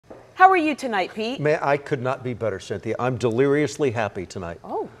How are you tonight, Pete? Man, I could not be better, Cynthia. I'm deliriously happy tonight.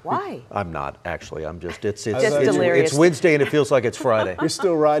 Oh, why? I'm not, actually. I'm just, it's delirious. It's Wednesday and it feels like it's Friday. You're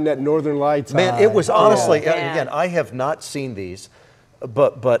still riding that Northern Lights. Man, it was honestly, man. again, I have not seen these,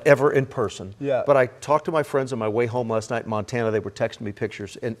 but ever in person. Yeah. But I talked to my friends on my way home last night in Montana. They were texting me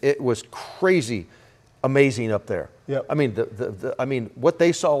pictures, and it was crazy amazing up there. Yep. I mean, I mean, what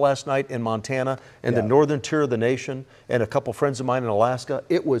they saw last night in Montana and the northern tier of the nation, and a couple friends of mine in Alaska,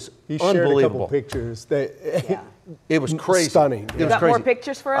 it was unbelievable. Shared a couple pictures. It was crazy. Stunning. It was got crazy. more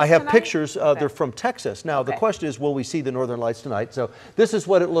pictures for us I have tonight? pictures. Okay. They're from Texas. Now, the question is, will we see the Northern Lights tonight? So this is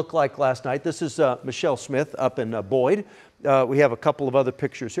what it looked like last night. This is Michelle Smith up in Boyd. We have a couple of other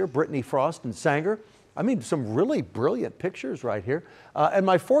pictures here. Brittany Frost and Sanger. I mean, some really brilliant pictures right here. And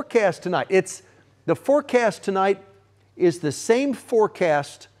my forecast tonight, the forecast tonight is the same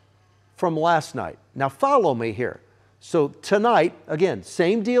forecast from last night. Now follow me here. So tonight, again,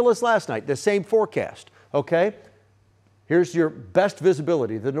 same deal as last night, the same forecast, okay? Here's your best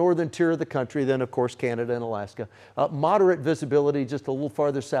visibility, the northern tier of the country, then of course Canada and Alaska. Moderate visibility just a little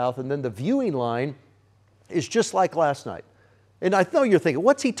farther south, and then the viewing line is just like last night. And I know you're thinking,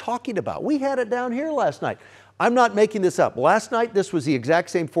 what's he talking about? We had it down here last night. I'm not making this up. Last night, this was the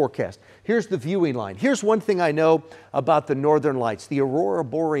exact same forecast. Here's the viewing line. Here's one thing I know about the Northern Lights, the Aurora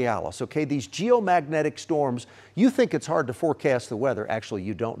Borealis, okay? These geomagnetic storms, you think it's hard to forecast the weather. Actually,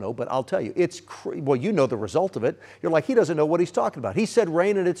 you don't know, but I'll tell you, well, you know the result of it. You're like, he doesn't know what he's talking about. He said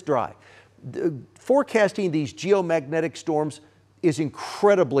rain and it's dry. Forecasting these geomagnetic storms is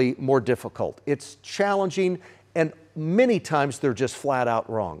incredibly more difficult. It's challenging, and many times they're just flat out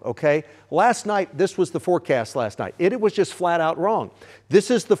wrong, okay? Last night, this was the forecast last night. It was just flat out wrong.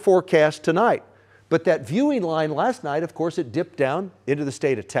 This is the forecast tonight. But that viewing line last night, of course, it dipped down into the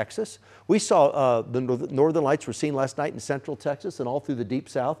state of Texas. We saw the Northern Lights were seen last night in central Texas and all through the deep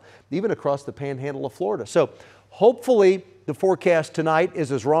south, even across the panhandle of Florida. So hopefully the forecast tonight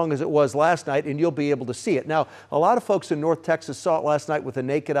is as wrong as it was last night, and you'll be able to see it. Now, a lot of folks in North Texas saw it last night with the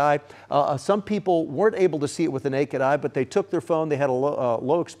naked eye. Some people weren't able to see it with the naked eye, but they took their phone, they had a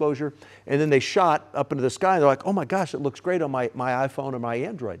low exposure, and then they shot up into the sky, and they're like, oh my gosh, it looks great on my iPhone or my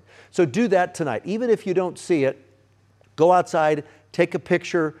Android. So do that tonight. Even if you don't see it, go outside, take a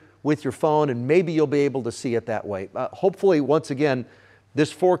picture with your phone, and maybe you'll be able to see it that way. Hopefully, once again, this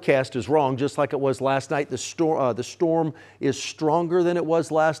forecast is wrong, just like it was last night. The storm is stronger than it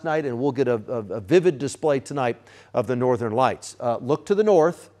was last night, and we'll get a vivid display tonight of the Northern Lights. Look to the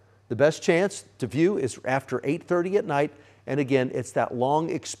north. The best chance to view is after 8:30 at night, and again, it's that long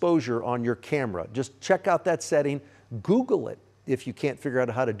exposure on your camera. Just check out that setting. Google it if you can't figure out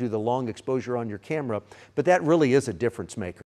how to do the long exposure on your camera, but that really is a difference maker.